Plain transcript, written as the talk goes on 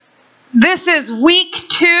This is week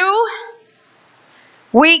two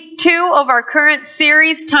of our current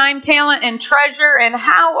series, Time, Talent, and Treasure, and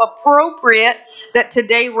how appropriate that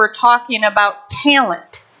today we're talking about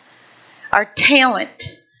talent, our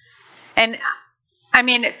talent. And I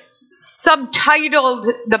mean, it's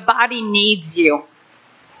subtitled, The Body Needs You.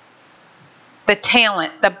 The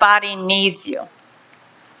talent, the body needs you.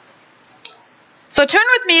 So turn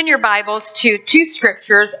with me in your Bibles to two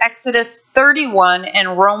scriptures, Exodus 31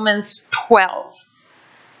 and Romans 12.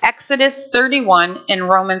 Exodus 31 and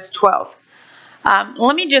Romans 12.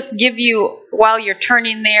 Let me just give you, while you're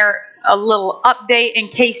turning there, a little update in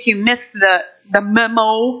case you missed the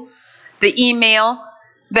memo, the email,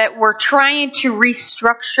 that we're trying to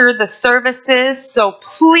restructure the services. So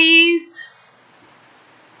please,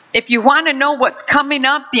 if you want to know what's coming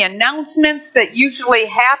up, the announcements that usually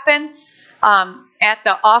happen at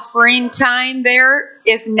the offering time there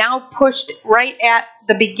is now pushed right at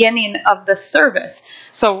the beginning of the service.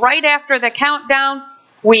 So right after the countdown,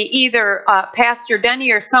 we either, Pastor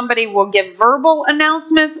Denny or somebody will give verbal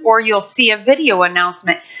announcements, or you'll see a video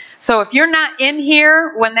announcement. So if you're not in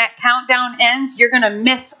here when that countdown ends, you're going to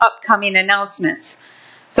miss upcoming announcements.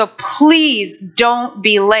 So please don't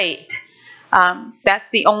be late. That's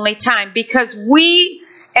the only time, because we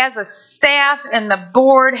as a staff and the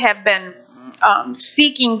board have been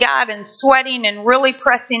seeking God and sweating and really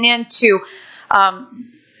pressing into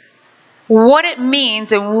what it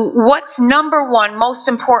means and what's number one most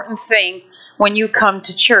important thing when you come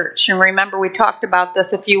to church. And remember, we talked about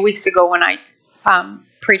this a few weeks ago when I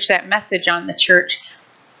preached that message on the church.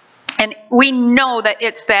 And we know that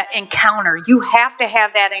it's that encounter. You have to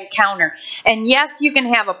have that encounter. And yes, you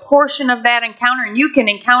can have a portion of that encounter, and you can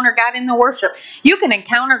encounter God in the worship. You can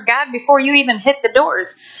encounter God before you even hit the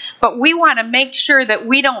doors. But we want to make sure that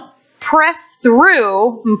we don't press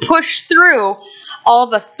through and push through all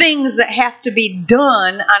the things that have to be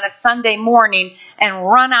done on a Sunday morning and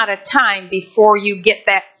run out of time before you get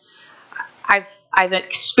that. I've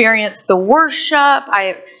experienced the worship,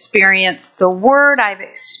 I've experienced the word, I've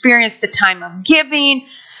experienced a time of giving,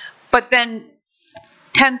 but then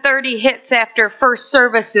 10:30 hits after first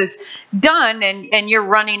service is done and you're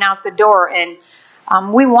running out the door. And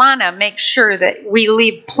we want to make sure that we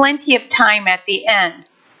leave plenty of time at the end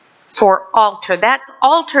for altar.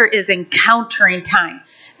 Altar is encountering time.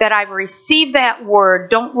 That I've received that word.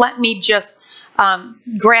 Don't let me just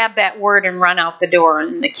grab that word and run out the door,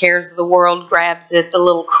 and the cares of the world grabs it, the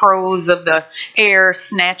little crows of the air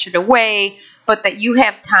snatch it away, but that you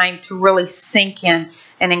have time to really sink in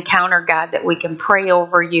and encounter God, that we can pray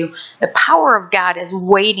over you. The power of God is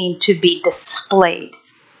waiting to be displayed.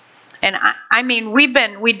 And I mean, we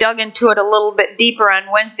dug into it a little bit deeper on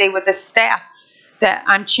Wednesday with the staff, that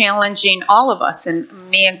I'm challenging all of us, and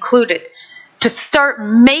me included, to start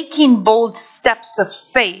making bold steps of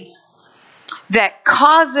faith that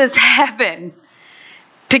causes heaven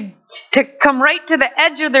to come right to the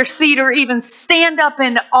edge of their seat, or even stand up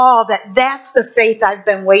in awe that that's the faith I've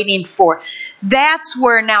been waiting for. That's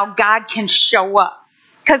where now God can show up.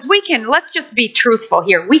 Because let's just be truthful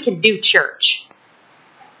here, we can do church.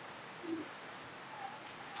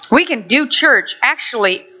 We can do church,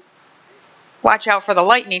 actually, watch out for the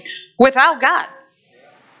lightning, without God.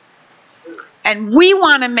 And we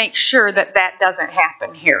want to make sure that that doesn't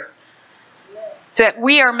happen here. That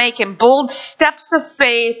we are making bold steps of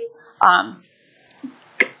faith,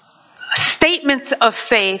 statements of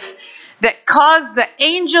faith that cause the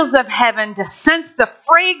angels of heaven to sense the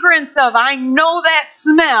fragrance of, I know that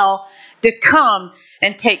smell, to come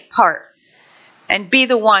and take part and be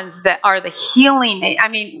the ones that are the healing. I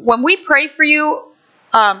mean, when we pray for you,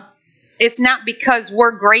 it's not because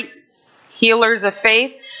we're great healers of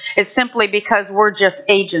faith. It's simply because we're just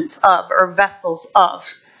agents of, or vessels of,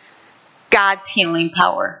 God's healing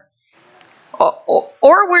power.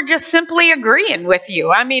 Or we're just simply agreeing with you.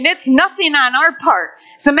 I mean, it's nothing on our part.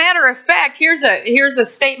 As a matter of fact, here's a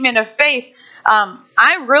statement of faith.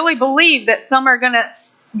 I really believe that some are going to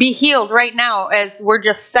be healed right now as we're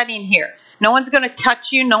just sitting here. No one's going to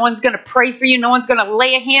touch you. No one's going to pray for you. No one's going to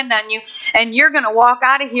lay a hand on you. And you're going to walk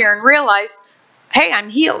out of here and realize, hey, I'm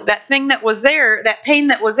healed. That thing that was there, that pain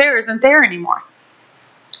that was there, isn't there anymore.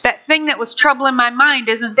 That thing that was troubling my mind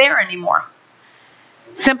isn't there anymore.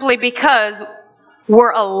 Simply because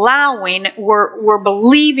we're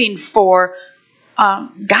believing for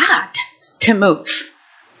God to move.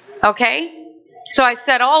 Okay? So I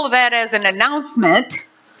said all of that as an announcement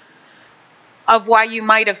of why you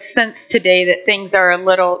might have sensed today that things are a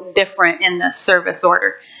little different in the service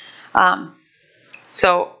order.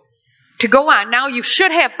 So to go on, now you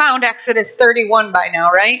should have found Exodus 31 by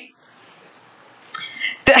now, right?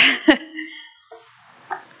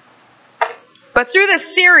 But through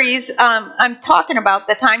this series, I'm talking about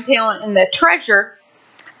the time, talent, and the treasure.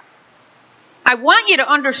 I want you to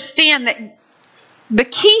understand that the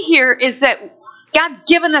key here is that God's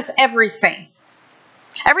given us everything.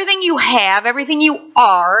 Everything you have, everything you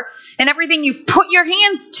are, and everything you put your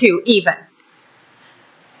hands to even,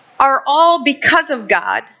 are all because of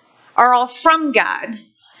God, are all from God,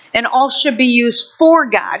 and all should be used for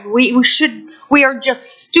God. We are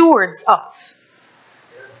just stewards of.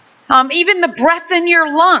 Even the breath in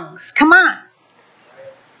your lungs. Come on.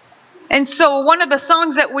 And so one of the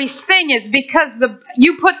songs that we sing is, because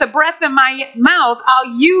you put the breath in my mouth,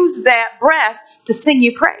 I'll use that breath to sing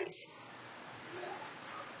you praise.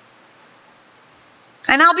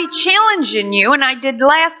 And I'll be challenging you, and I did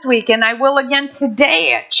last week, and I will again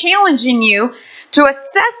today, challenging you to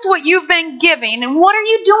assess what you've been given and what are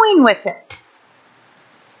you doing with it.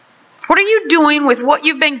 What are you doing with what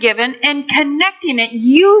you've been given and connecting it,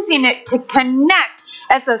 using it to connect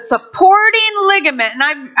as a supporting ligament? And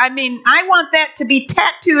I want that to be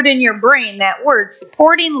tattooed in your brain, that word,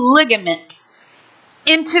 supporting ligament,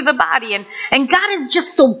 into the body. And God is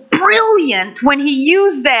just so brilliant when He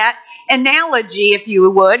used that analogy, if you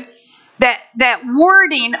would, that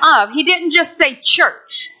wording of, He didn't just say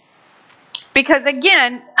church. Because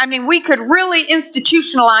again, we could really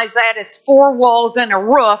institutionalize that as 4 walls and a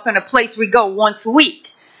roof and a place we go once a week.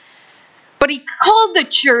 But He called the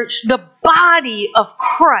church the body of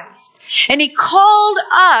Christ. And He called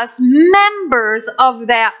us members of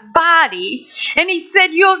that body. And He said,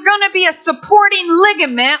 you're going to be a supporting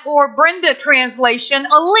ligament, or Brenda translation,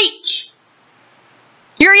 a leech.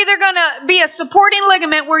 You're either going to be a supporting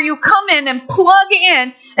ligament where you come in and plug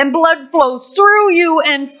in and blood flows through you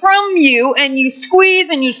and from you, and you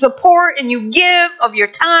squeeze and you support and you give of your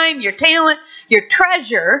time, your talent, your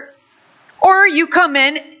treasure, or you come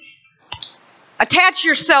in, attach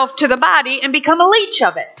yourself to the body and become a leech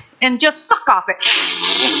of it and just suck off it.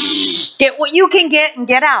 Get what you can get and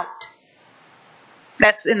get out.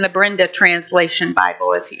 That's in the Brenda translation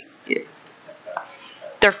Bible.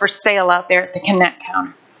 They're for sale out there at the Connect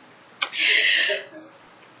counter.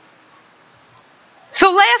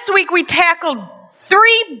 So last week we tackled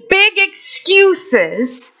 3 big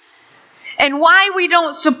excuses and why we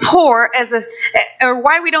don't support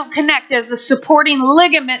why we don't connect as a supporting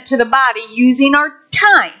ligament to the body using our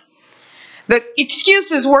time. The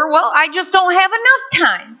excuses were, well, I just don't have enough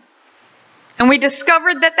time. And we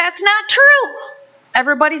discovered that that's not true.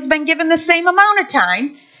 Everybody's been given the same amount of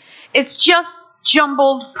time. It's just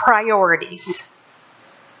jumbled priorities.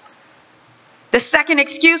 The second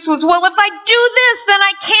excuse was, well, if I do this, then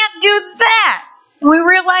I can't do that. And we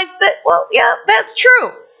realized that, well, yeah, that's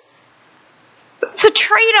true. But it's a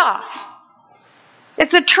trade-off.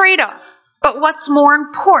 It's a trade-off. But what's more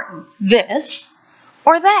important, this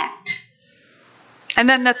or that? And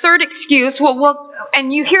then the third excuse, well,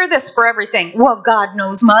 and you hear this for everything. Well, God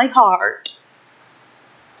knows my heart.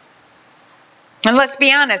 And let's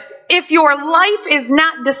be honest, if your life is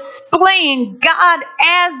not displaying God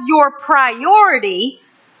as your priority,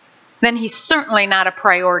 then He's certainly not a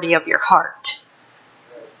priority of your heart.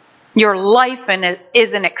 Your life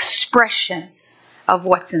is an expression of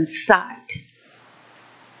what's inside.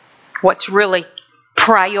 What's really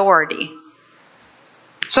priority.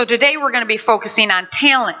 So today we're going to be focusing on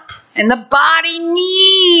talent. And the body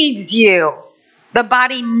needs you. The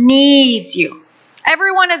body needs you.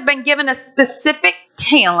 Everyone has been given a specific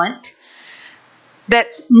talent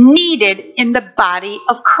that's needed in the body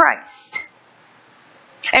of Christ.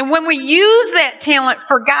 And when we use that talent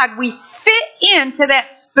for God, we fit into that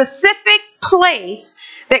specific place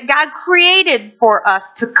that God created for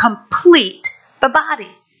us to complete the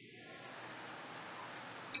body.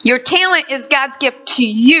 Your talent is God's gift to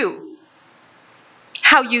you.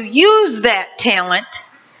 How you use that talent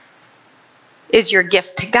is your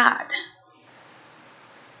gift to God.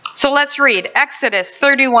 So let's read Exodus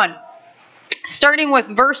 31. Starting with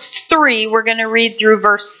verse 3, we're going to read through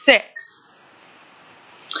verse 6.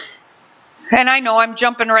 And I know I'm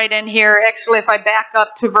jumping right in here. Actually, if I back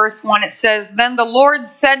up to verse 1, it says, Then the Lord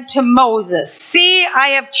said to Moses, See, I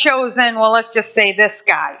have chosen, well, let's just say this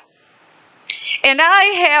guy. And I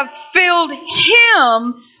have filled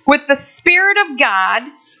him with the Spirit of God,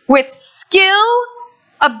 with skill,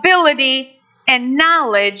 ability, and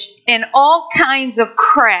knowledge in all kinds of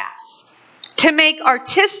crafts, to make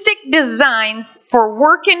artistic designs for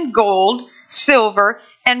work in gold, silver,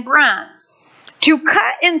 and bronze, to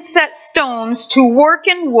cut and set stones, to work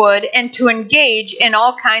in wood, and to engage in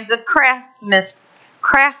all kinds of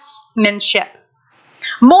craftsmanship.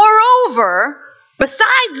 Moreover,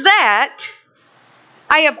 besides that,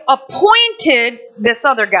 I have appointed this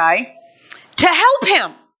other guy to help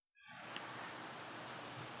him.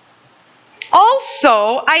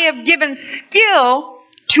 Also, I have given skill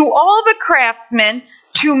to all the craftsmen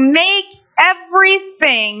to make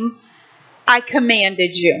everything I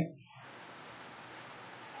commanded you.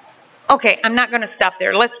 Okay, I'm not going to stop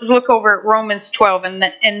there. Let's look over at Romans 12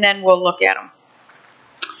 and then we'll look at them.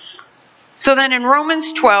 So then in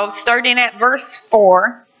Romans 12, starting at verse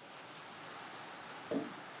 4,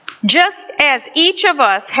 just as each of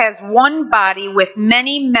us has one body with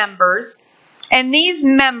many members, and these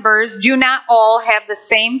members do not all have the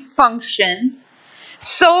same function,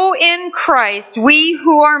 so in Christ we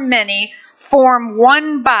who are many form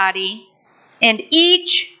one body, and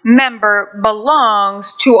each member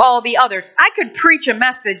belongs to all the others. I could preach a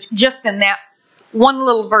message just in that one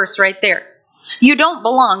little verse right there. You don't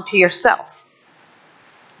belong to yourself.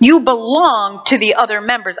 You belong to the other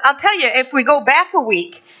members. I'll tell you, if we go back a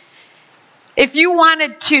week, if you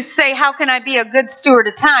wanted to say, how can I be a good steward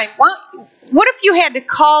of time? What if you had to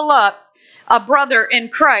call up a brother in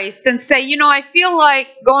Christ and say, I feel like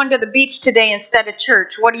going to the beach today instead of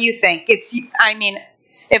church. What do you think?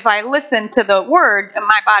 If I listen to the word,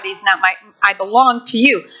 my body's not I belong to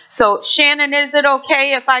you. So, Shannon, is it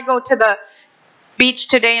okay if I go to the beach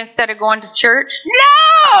today instead of going to church?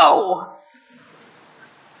 No!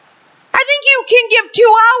 I think you can give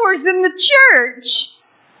 2 hours in the church.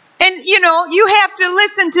 And, you have to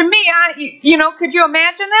listen to me. Could you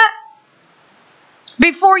imagine that?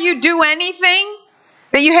 Before you do anything,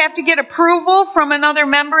 that you have to get approval from another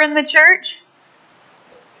member in the church?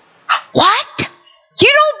 What?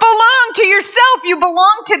 You don't belong to yourself. You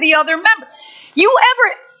belong to the other member.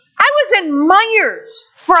 I was in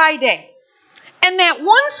Myers Friday. And that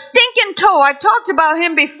one stinking toe, I've talked about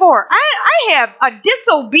him before. I have a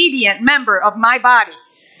disobedient member of my body.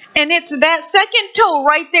 And it's that second toe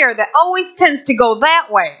right there that always tends to go that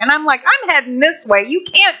way. And I'm like, I'm heading this way. You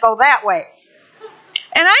can't go that way.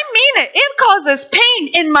 And I mean it. It causes pain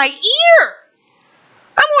in my ear.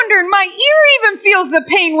 I'm wondering, my ear even feels the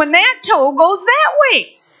pain when that toe goes that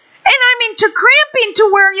way. And I'm into cramping to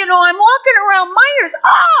where, I'm walking around Myers.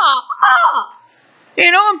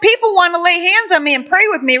 And people want to lay hands on me and pray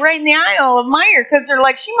with me right in the aisle of Myers because they're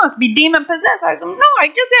like, she must be demon possessed. I said, no, I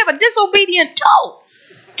just have a disobedient toe.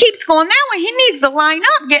 Keeps going that way. He needs to line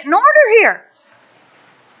up, get in order here.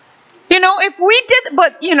 If we did,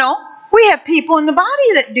 but we have people in the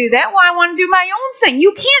body that do that. Well, I want to do my own thing.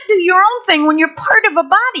 You can't do your own thing when you're part of a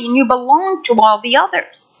body and you belong to all the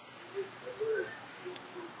others.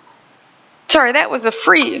 Sorry, that was a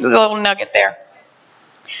free little nugget there.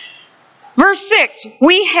 Verse 6,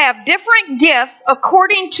 we have different gifts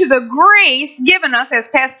according to the grace given us, as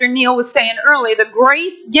Pastor Neil was saying earlier, the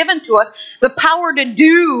grace given to us, the power to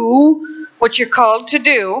do what you're called to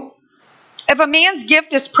do. If a man's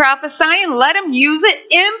gift is prophesying, let him use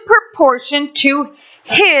it in proportion to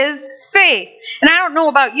his faith. And I don't know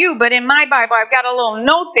about you, but in my Bible, I've got a little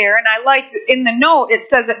note there, and I like in the note, it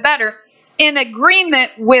says it better, in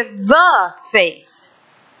agreement with the faith.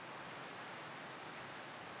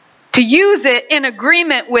 To use it in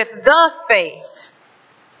agreement with the faith.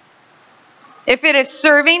 If it is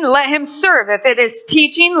serving, let him serve. If it is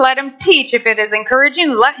teaching, let him teach. If it is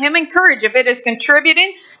encouraging, let him encourage. If it is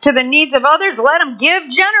contributing to the needs of others, let him give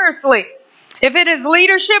generously. If it is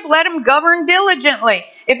leadership, let him govern diligently.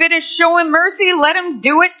 If it is showing mercy, let him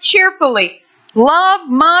do it cheerfully. Love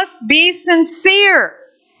must be sincere.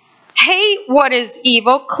 Hate what is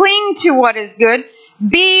evil. Cling to what is good.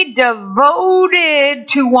 Be devoted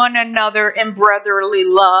to one another in brotherly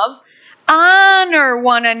love. Honor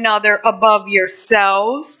one another above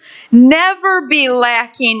yourselves. Never be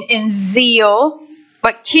lacking in zeal,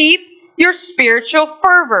 but keep your spiritual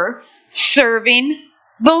fervor serving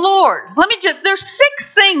the Lord. There's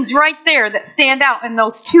 6 things right there that stand out in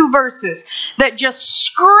those 2 verses that just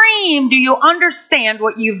scream, do you understand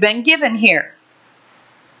what you've been given here?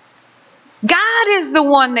 God is the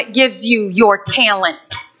one that gives you your talent.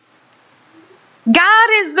 God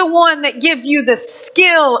is the one that gives you the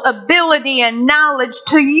skill, ability, and knowledge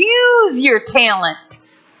to use your talent.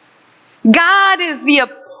 God is the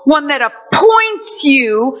one that appoints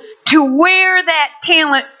you to where that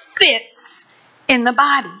talent fits in the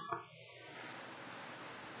body.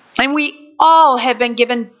 And we all have been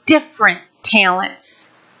given different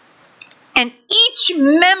talents. And each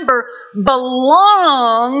member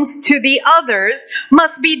belongs to the others,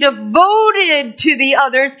 must be devoted to the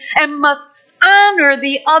others, and must honor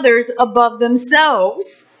the others above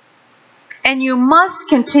themselves. And you must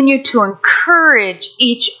continue to encourage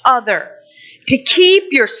each other to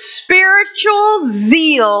keep your spiritual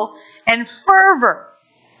zeal and fervor.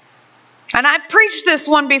 And I've preached this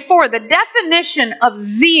one before. The definition of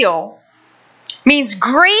zeal means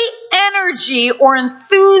great energy or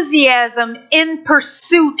enthusiasm in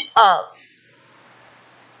pursuit of.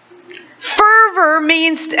 Fervor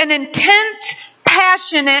means an intense,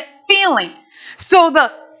 passionate feeling. So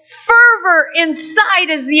the fervor inside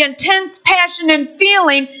is the intense, passionate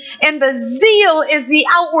feeling, and the zeal is the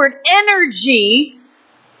outward energy,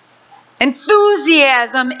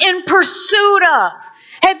 enthusiasm in pursuit of.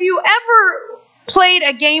 Have you ever played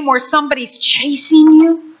a game where somebody's chasing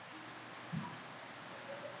you?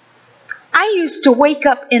 I used to wake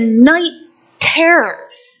up in night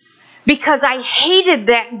terrors because I hated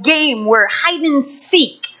that game where hide and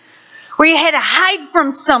seek, where you had to hide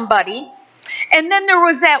from somebody, and then there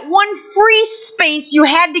was that one free space you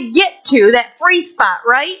had to get to, that free spot,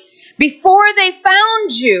 right? Before they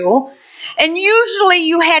found you, and usually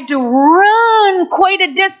you had to run quite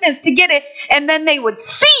a distance to get it, and then they would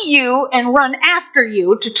see you and run after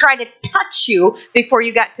you to try to touch you before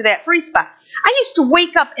you got to that free spot. I used to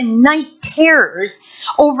wake up in night terrors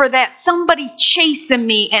over that somebody chasing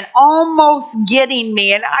me and almost getting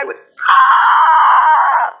me, and I was,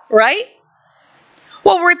 right?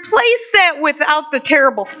 Well, replace that without the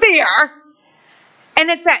terrible fear, and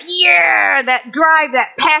it's that drive,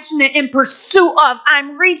 that passionate in pursuit of,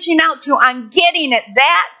 I'm reaching out to, I'm getting it.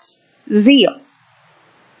 That's zeal.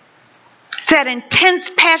 It's that intense,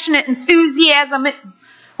 passionate enthusiasm.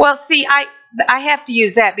 Well, see, I have to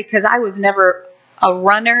use that because I was never a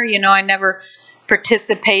runner. I never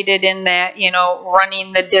participated in that,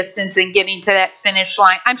 running the distance and getting to that finish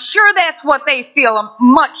line. I'm sure that's what they feel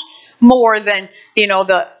much more than,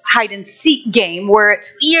 the hide and seek game where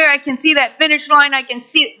it's, I can see that finish line. I can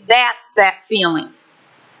see it. That's that feeling,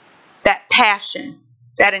 that passion,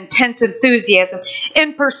 that intense enthusiasm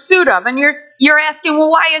in pursuit of. And you're asking, well,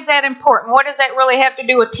 why is that important? What does that really have to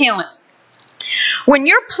do with talent? When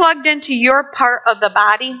you're plugged into your part of the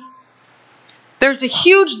body, there's a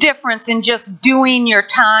huge difference in just doing your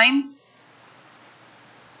time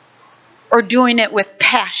or doing it with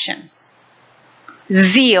passion,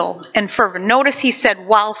 zeal, and fervor. Notice he said,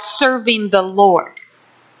 while serving the Lord.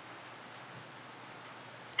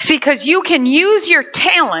 See, because you can use your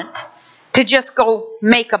talent to just go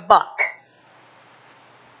make a buck.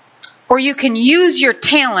 Or you can use your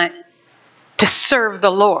talent to serve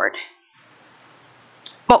the Lord.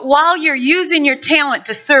 But while you're using your talent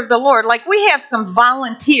to serve the Lord, like we have some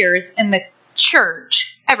volunteers in the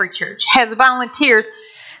church, every church has volunteers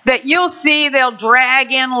that you'll see, they'll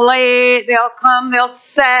drag in late, they'll come, they'll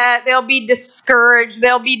sit, they'll be discouraged,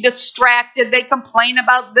 they'll be distracted, they complain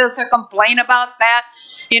about this or complain about that.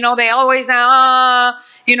 They always, and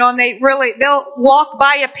they'll walk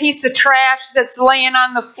by a piece of trash that's laying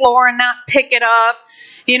on the floor and not pick it up.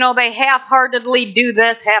 They half-heartedly do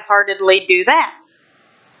this, half-heartedly do that.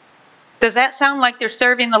 Does that sound like they're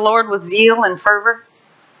serving the Lord with zeal and fervor?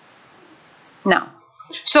 No.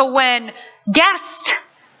 So when guests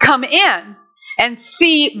come in and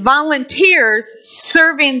see volunteers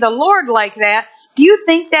serving the Lord like that, do you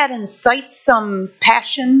think that incites some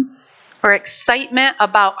passion or excitement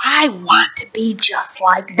about, I want to be just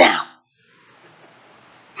like them?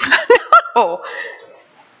 No.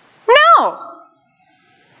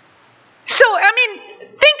 So,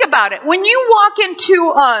 think about it. When you walk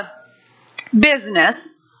into a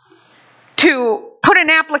business to put an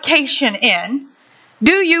application in,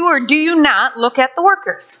 do you or do you not look at the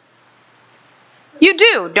workers? You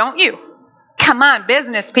do, don't you? Come on,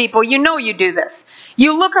 business people, you know you do this.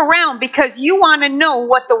 You look around because you want to know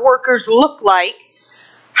what the workers look like,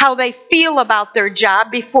 how they feel about their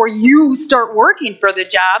job before you start working for the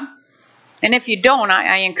job. And if you don't,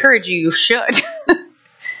 I encourage you, you should.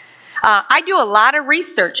 I do a lot of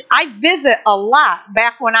research. I visit a lot.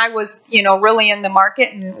 Back when I was, really in the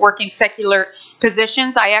market and working secular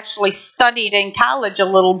positions, I actually studied in college a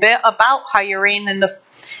little bit about hiring and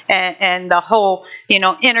the whole,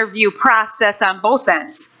 interview process on both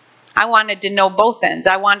ends. I wanted to know both ends.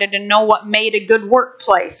 I wanted to know what made a good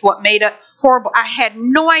workplace, what made a horrible. I had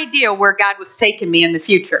no idea where God was taking me in the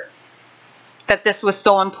future, that this was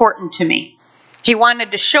so important to me. He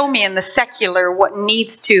wanted to show me in the secular what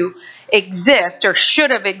needs to exist or should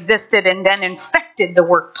have existed and then infected the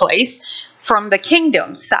workplace from the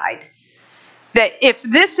kingdom side. That if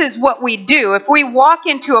this is what we do, if we walk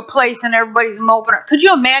into a place and everybody's moping, could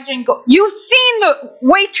you imagine, you've seen the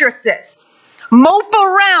waitresses mope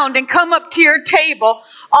around and come up to your table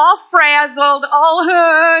all frazzled,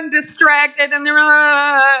 all distracted, and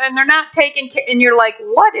they're not taking care, and you're like,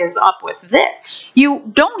 what is up with this? You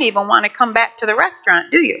don't even want to come back to the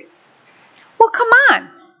restaurant, do you? Well, come on.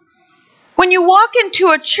 When you walk into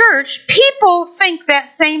a church, people think that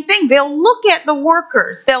same thing. They'll look at the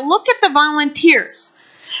workers. They'll look at the volunteers.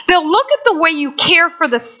 They'll look at the way you care for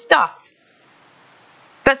the stuff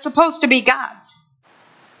that's supposed to be God's.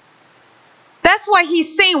 That's why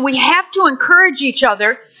he's saying we have to encourage each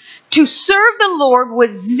other to serve the Lord with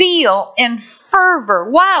zeal and fervor.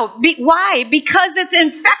 Wow. Why? Because it's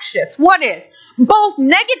infectious. What is? Both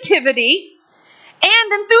negativity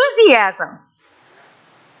and enthusiasm.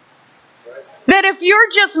 That if you're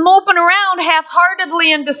just moping around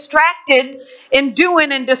half-heartedly and distracted and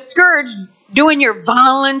discouraged doing your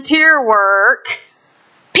volunteer work,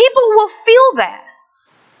 people will feel that.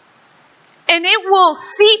 And it will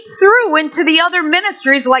seep through into the other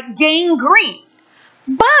ministries like gangrene.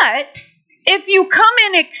 But if you come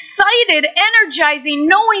in excited, energizing,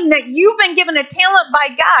 knowing that you've been given a talent by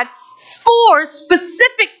God for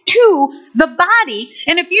specific to the body,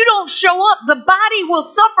 and if you don't show up, the body will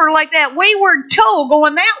suffer like that wayward toe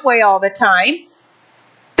going that way all the time.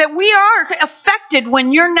 That we are affected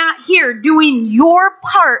when you're not here doing your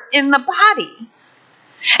part in the body.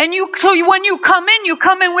 And when you come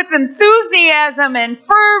in with enthusiasm and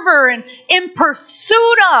fervor and in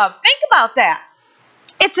pursuit of. Think about that.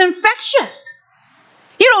 It's infectious.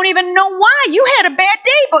 You don't even know why. You had a bad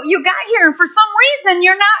day, but you got here, and for some reason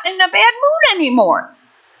you're not in a bad mood anymore.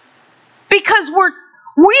 Because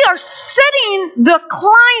we are setting the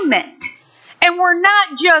climate, and we're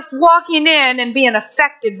not just walking in and being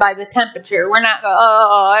affected by the temperature. We're not,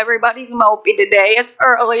 everybody's mopey today. It's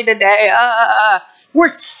early today. We're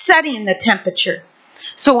setting the temperature.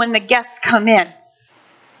 So when the guests come in,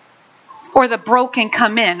 or the broken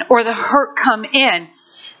come in, or the hurt come in,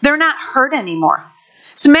 they're not hurt anymore.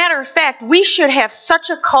 As a matter of fact, we should have such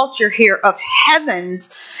a culture here of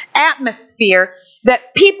heaven's atmosphere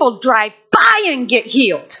that people drive by and get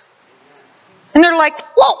healed. And they're like,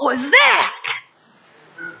 what was that?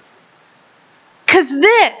 Because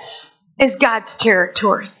this is God's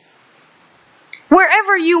territory.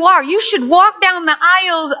 Wherever you are, you should walk down the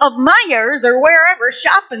aisles of Meijer's or wherever,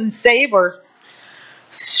 shop and save, or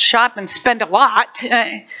shop and spend a lot.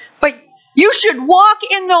 But you should walk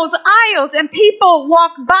in those aisles and people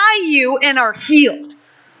walk by you and are healed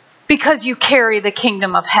because you carry the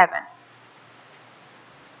kingdom of heaven.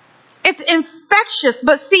 It's infectious,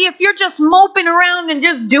 but see, if you're just moping around and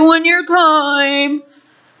just doing your time,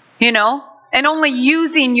 and only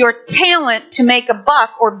using your talent to make a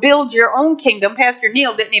buck or build your own kingdom. Pastor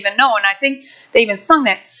Neil didn't even know, and I think they even sung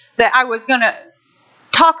that I was going to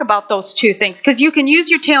talk about those two things. Because you can use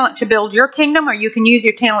your talent to build your kingdom, or you can use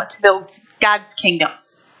your talent to build God's kingdom.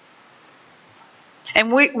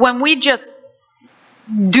 And when we just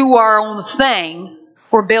do our own thing,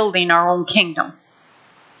 we're building our own kingdom.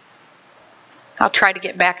 I'll try to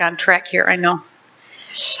get back on track here, I know.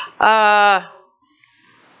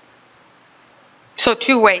 So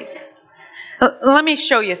 2 ways. Let me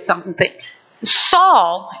show you something.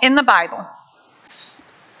 Saul, in the Bible,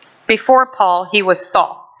 before Paul, he was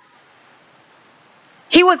Saul.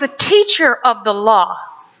 He was a teacher of the law.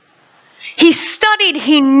 He studied,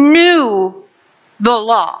 he knew the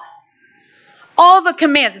law. All the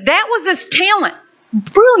commands. That was his talent.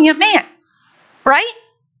 Brilliant man. Right?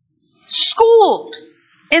 Schooled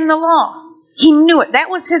in the law. He knew it.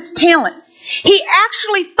 That was his talent. He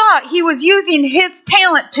actually thought he was using his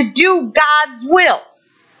talent to do God's will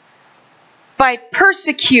by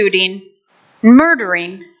persecuting,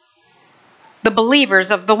 murdering the believers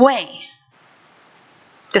of the way,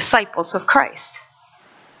 disciples of Christ.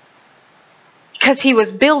 Because he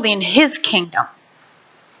was building his kingdom.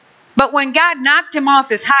 But when God knocked him off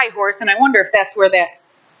his high horse, and I wonder if that's where that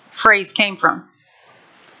phrase came from,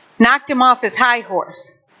 knocked him off his high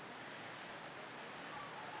horse,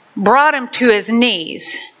 brought him to his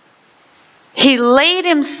knees, he laid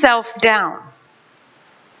himself down,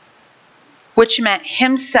 which meant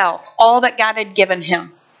himself, all that God had given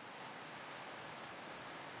him.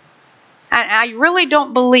 And I really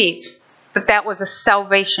don't believe that was a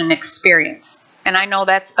salvation experience. And I know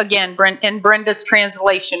that's, again, in Brenda's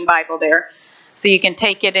translation Bible there. So you can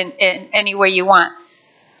take it in any way you want.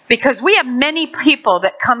 Because we have many people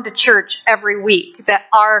that come to church every week that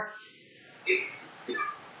are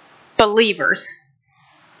believers,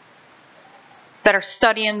 that are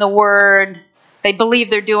studying the Word. They believe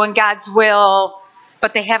they're doing God's will,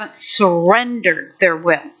 but they haven't surrendered their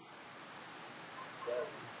will.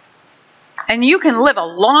 And you can live a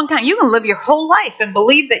long time. You can live your whole life and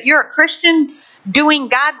believe that you're a Christian doing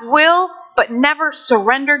God's will, but never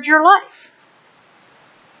surrendered your life.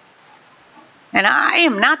 And I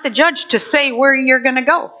am not the judge to say where you're going to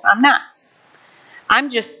go. I'm not. I'm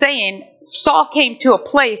just saying, Saul came to a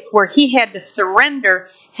place where he had to surrender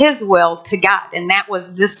his will to God. And that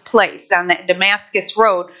was this place on that Damascus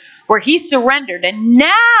road where he surrendered. And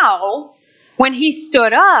now, when he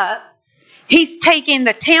stood up, he's taking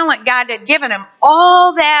the talent God had given him,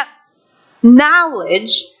 all that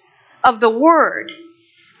knowledge of the word,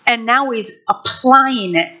 and now he's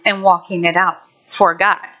applying it and walking it out for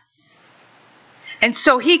God. And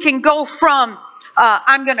so he can go from,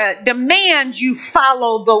 I'm going to demand you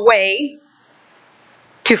follow the way,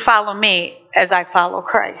 to follow me as I follow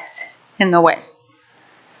Christ in the way.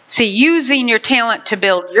 See, using your talent to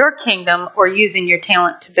build your kingdom or using your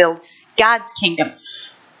talent to build God's kingdom.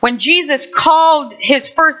 When Jesus called his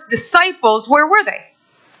first disciples, where were they?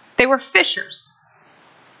 They were fishers.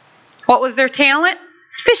 What was their talent?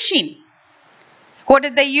 Fishing. What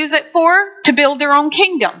did they use it for? To build their own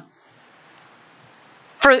kingdom.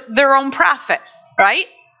 For their own profit, right?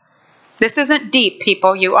 This isn't deep,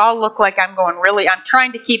 people. You all look like I'm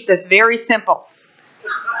trying to keep this very simple.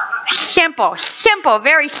 Simple,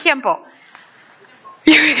 very simple.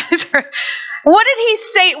 You guys are, what did he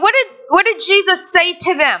say? What did Jesus say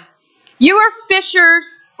to them? You are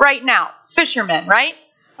fishers right now, fishermen, right?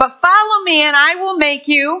 But follow me and I will make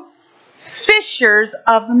you fishers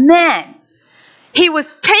of men. He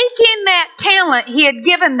was taking that talent he had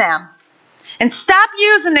given them and stop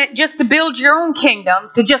using it just to build your own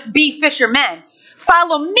kingdom, to just be fishermen.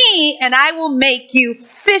 Follow me and I will make you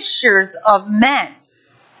fishers of men.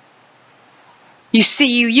 You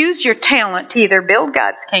see, you use your talent to either build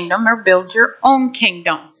God's kingdom or build your own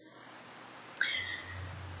kingdom.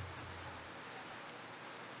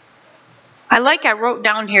 I wrote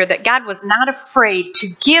down here that God was not afraid to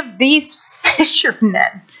give these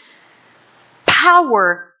fishermen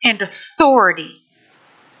power and authority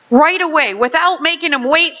right away, without making them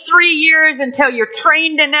wait 3 years until you're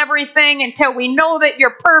trained in everything, until we know that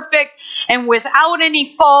you're perfect and without any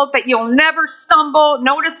fault, that you'll never stumble.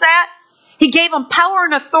 Notice that? He gave them power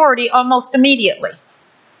and authority almost immediately.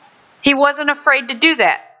 He wasn't afraid to do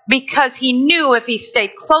that because he knew if he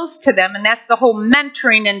stayed close to them, and that's the whole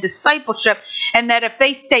mentoring and discipleship, and that if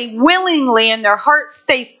they stay willingly and their heart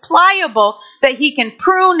stays pliable, that he can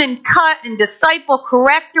prune and cut and disciple,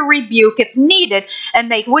 correct or rebuke if needed,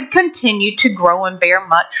 and they would continue to grow and bear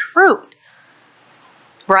much fruit.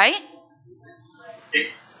 Right?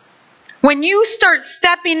 When you start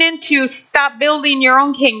stepping into stop building your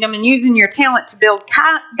own kingdom and using your talent to build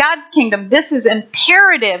God's kingdom, this is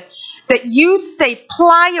imperative that you stay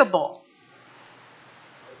pliable,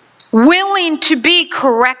 willing to be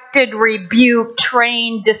corrected, rebuked,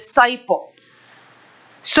 trained, discipled,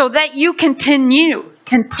 so that you continue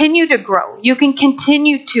to grow. You can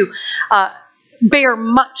continue to bear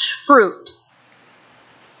much fruit.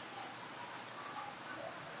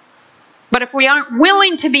 But if we aren't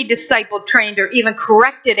willing to be discipled, trained, or even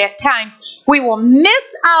corrected at times, we will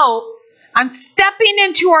miss out on stepping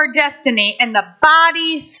into our destiny, and the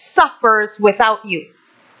body suffers without you.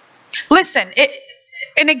 Listen,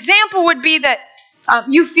 an example would be that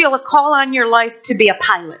you feel a call on your life to be a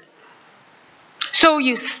pilot. So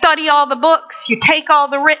you study all the books, you take all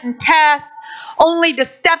the written tests, only to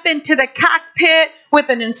step into the cockpit with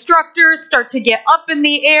an instructor, start to get up in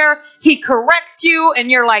the air, he corrects you, and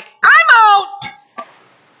you're like, I'm out!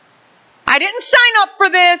 I didn't sign up for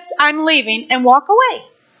this, I'm leaving, and walk away.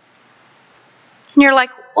 And you're like,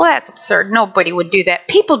 well, that's absurd. Nobody would do that.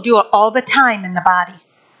 People do it all the time in the body.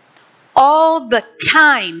 All the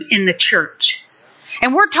time in the church.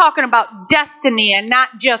 And we're talking about destiny and not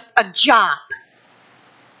just a job.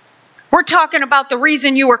 We're talking about the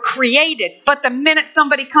reason you were created. But the minute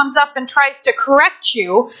somebody comes up and tries to correct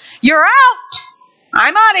you, you're out.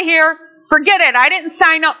 I'm out of here. Forget it. I didn't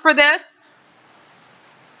sign up for this.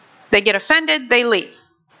 They get offended. They leave.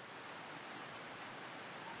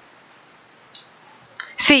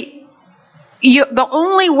 See, the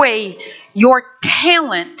only way your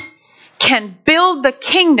talent can build the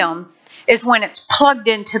kingdom is when it's plugged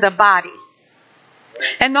into the body.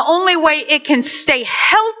 And the only way it can stay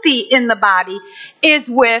healthy in the body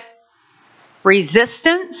is with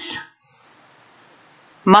resistance,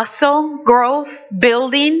 muscle growth,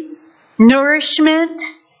 building, nourishment,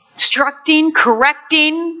 instructing,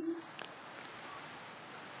 correcting.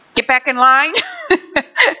 Get back in line.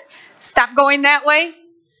 Stop going that way.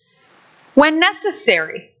 When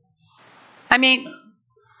necessary. I mean,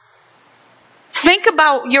 think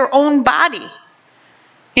about your own body.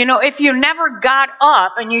 You know, if you never got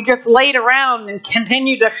up and you just laid around and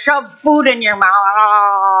continued to shove food in your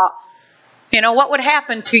mouth, you know, what would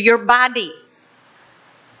happen to your body?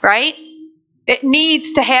 Right? It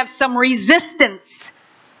needs to have some resistance.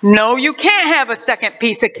 No, you can't have a second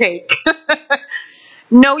piece of cake.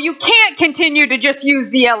 No, you can't continue to just use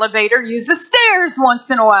the elevator. Use the stairs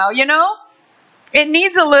once in a while, you know? It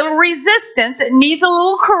needs a little resistance. It needs a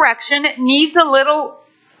little correction. It needs a little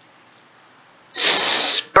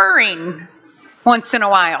spurring once in a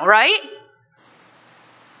while, right?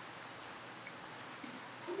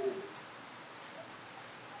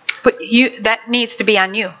 But that needs to be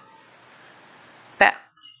on you. That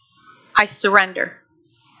I surrender.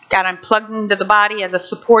 God, I'm plugged into the body as a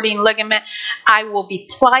supporting ligament. I will be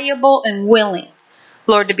pliable and willing,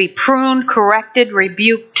 Lord, to be pruned, corrected,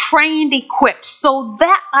 rebuked, trained, equipped, so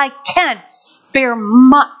that I can bear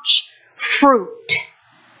much fruit.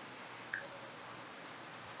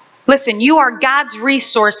 Listen, you are God's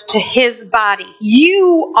resource to his body.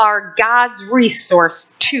 You are God's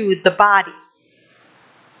resource to the body.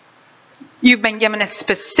 You've been given a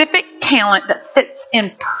specific talent that fits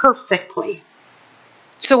in perfectly.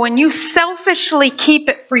 So when you selfishly keep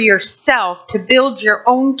it for yourself to build your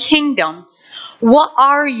own kingdom, what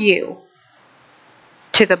are you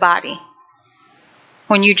to the body?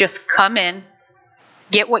 When you just come in,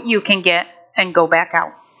 get what you can get, and go back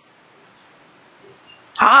out.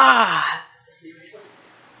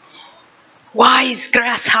 Wise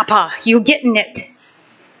grasshopper, you getting it?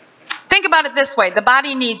 Think about it this way. The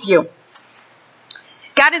body needs you.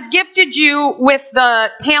 God has gifted you with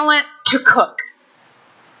the talent to cook.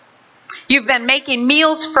 You've been making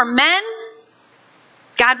meals for men.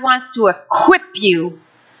 God wants to equip you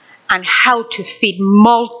on how to feed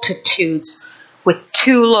multitudes with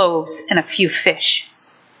 2 loaves and a few fish.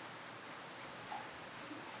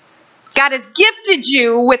 God has gifted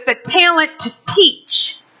you with the talent to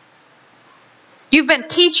teach. You've been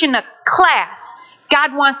teaching a class.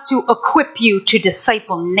 God wants to equip you to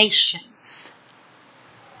disciple nations.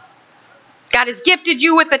 God has gifted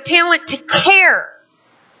you with the talent to care.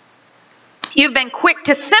 You've been quick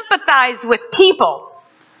to sympathize with people,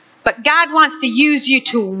 but God wants to use you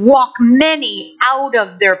to walk many out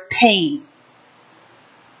of their pain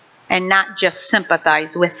and not just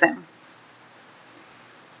sympathize with them.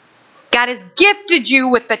 God has gifted you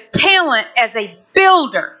with the talent as a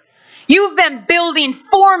builder. You've been building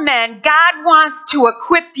for men. God wants to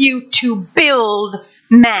equip you to build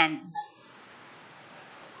men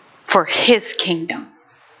for his kingdom.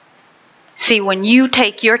 See, when you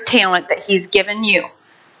take your talent that he's given you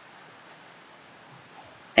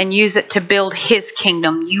and use it to build his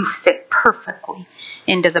kingdom, you fit perfectly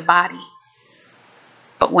into the body.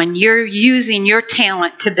 But when you're using your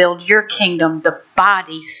talent to build your kingdom, the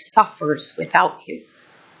body suffers without you.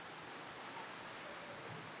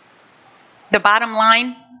 The bottom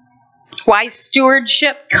line, wise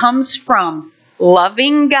stewardship comes from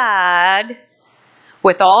loving God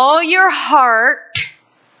with all your heart.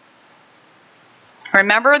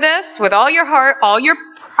 Remember this? With all your heart, all your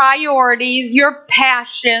priorities, your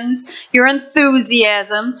passions, your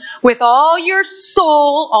enthusiasm, with all your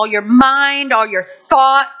soul, all your mind, all your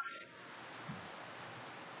thoughts,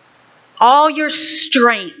 all your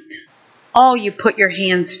strength, all you put your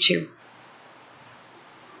hands to.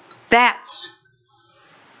 That's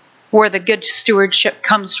where the good stewardship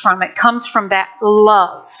comes from. It comes from that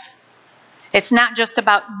love. It's not just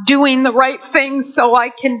about doing the right thing so I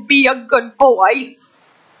can be a good boy.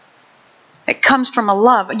 It comes from a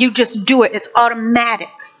love. You just do it. It's automatic.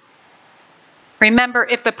 Remember,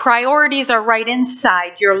 if the priorities are right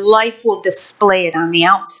inside, your life will display it on the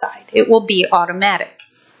outside. It will be automatic.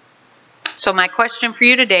 So my question for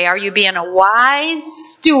you today, are you being a wise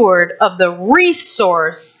steward of the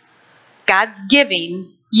resource God's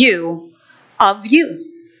giving you of you?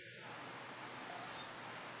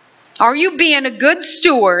 Are you being a good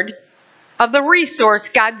steward of the resource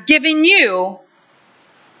God's giving you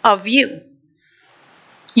of you?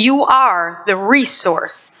 You are the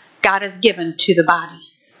resource God has given to the body.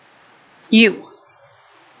 You.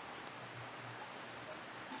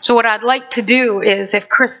 So what I'd like to do is, if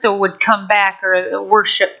Crystal would come back, or the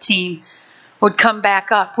worship team would come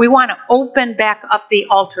back up, we want to open back up the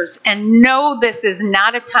altars. And know this is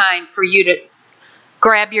not a time for you to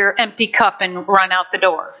grab your empty cup and run out the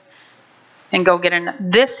door and go get another.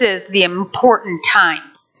 This is the important time.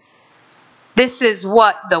 This is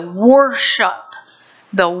what the worship,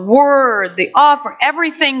 the word, the offering,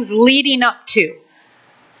 everything's leading up to.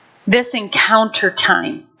 This encounter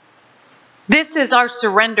time. This is our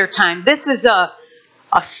surrender time. This is a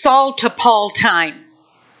Saul to Paul time.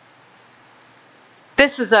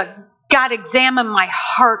 This is a God, examine my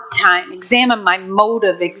heart time. Examine my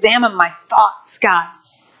motive. Examine my thoughts, God.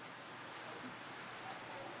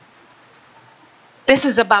 This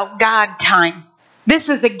is about God time. This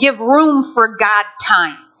is a give room for God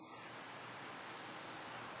time.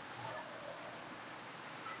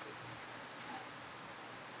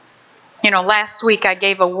 Last week I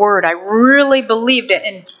gave a word. I really believed it.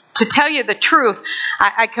 And to tell you the truth,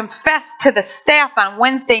 I confessed to the staff on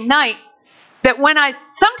Wednesday night that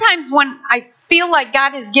sometimes when I feel like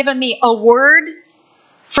God has given me a word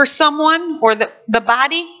for someone or the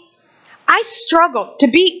body, I struggle, to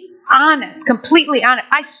be honest, completely honest.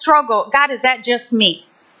 I struggle. God, is that just me?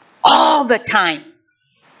 All the time.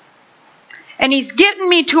 And He's getting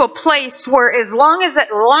me to a place where as long as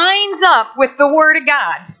it lines up with the Word of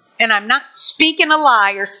God, and I'm not speaking a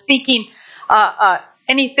lie or speaking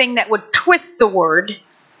anything that would twist the Word,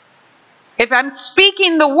 if I'm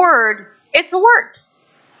speaking the Word, it's a word.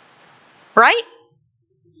 Right?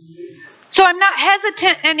 So I'm not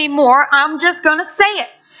hesitant anymore. I'm just going to say it.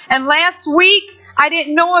 And last week, I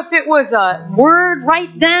didn't know if it was a word right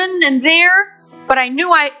then and there, but I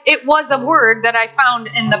knew it was a word that I found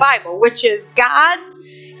in the Bible, which is God's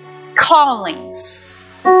callings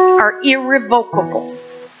are irrevocable.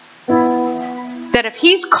 That if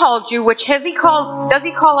He's called you, which has He called, does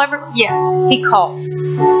He call everyone? Yes, He calls.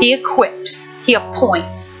 He equips. He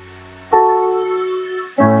appoints.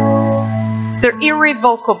 They're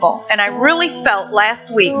irrevocable. And I really felt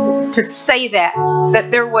last week to say that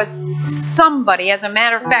there was somebody, as a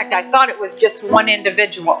matter of fact, I thought it was just one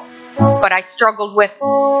individual, but I struggled with,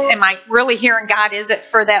 am I really hearing God? Is it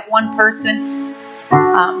for that one person?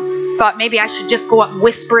 Thought maybe I should just go up and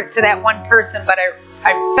whisper it to that one person, but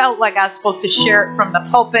I felt like I was supposed to share it from the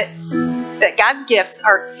pulpit, that God's gifts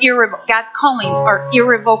are God's callings are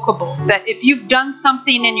irrevocable. That if you've done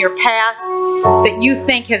something in your past that you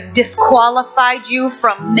think has disqualified you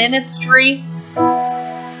from ministry,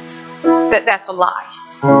 that's a lie.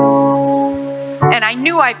 And I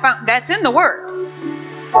knew I found that's in the Word.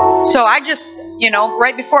 So I just,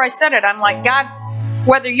 right before I said it, I'm like, God,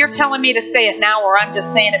 whether you're telling me to say it now or I'm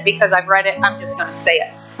just saying it because I've read it, I'm just going to say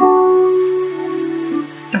it.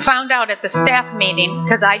 And found out at the staff meeting,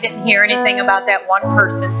 because I didn't hear anything about that one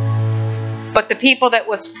person, but the people that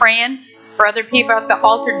was praying for other people at the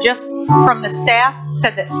altar, just from the staff,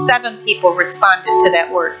 said that 7 people responded to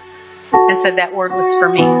that word and said that word was for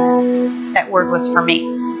me. That word was for me.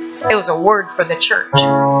 It was a word for the church.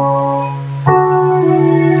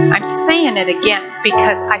 I'm saying it again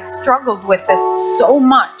because I struggled with this so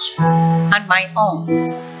much on my own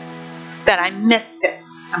that I missed it.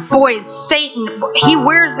 And boy, Satan, he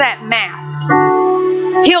wears that mask.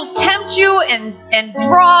 He'll tempt you and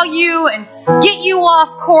draw you and get you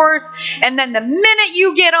off course. And then the minute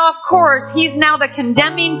you get off course, he's now the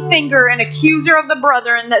condemning finger and accuser of the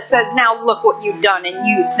brethren that says, now look what you've done and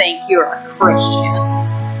you think you're a Christian.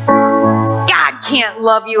 God can't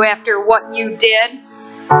love you after what you did.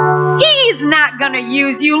 He's not going to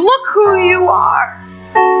use you. Look who you are.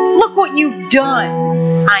 Look what you've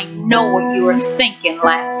done. I know what you were thinking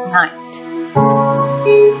last night.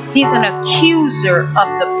 He's an accuser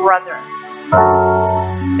of the brethren.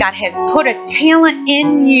 God has put a talent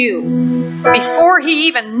in you before He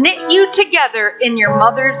even knit you together in your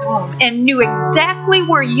mother's womb and knew exactly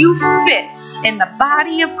where you fit in the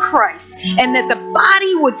body of Christ, and that the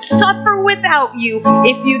body would suffer without you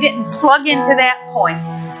if you didn't plug into that point.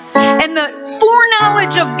 And the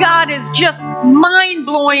foreknowledge of God is just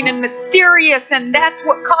mind-blowing and mysterious, and that's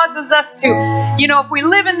what causes us to, if we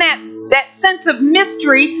live in that sense of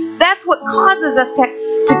mystery, that's what causes us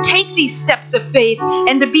to take these steps of faith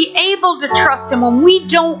and to be able to trust Him when we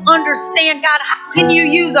don't understand. God, how can you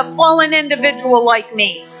use a fallen individual like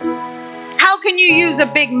me? How can you use a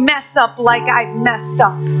big mess up like I've messed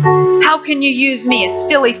up? How can you use me? And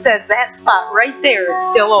still He says, that spot right there is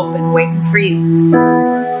still open, waiting for you.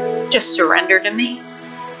 Just surrender to me.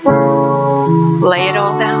 Lay it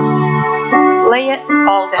all down. Lay it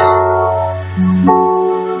all down.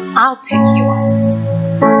 I'll pick you up.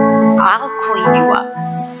 I'll clean you up.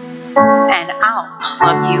 And I'll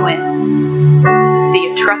plug you in. Do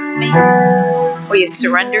you trust me? Will you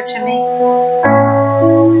surrender to me?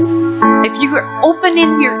 If you are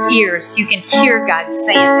opening your ears, you can hear God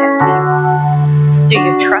saying that to you. Do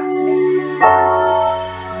you trust me?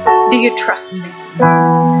 Do you trust me?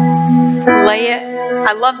 Lay it.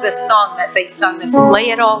 I love this song that they sung. This, lay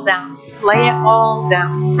it all down. Lay it all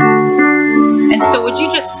down. And so would you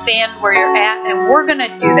just stand where you're at, and we're going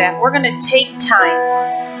to do that. We're going to take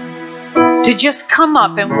time to just come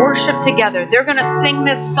up and worship together. They're going to sing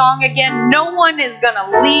this song again. No one is going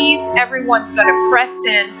to leave. Everyone's going to press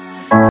in.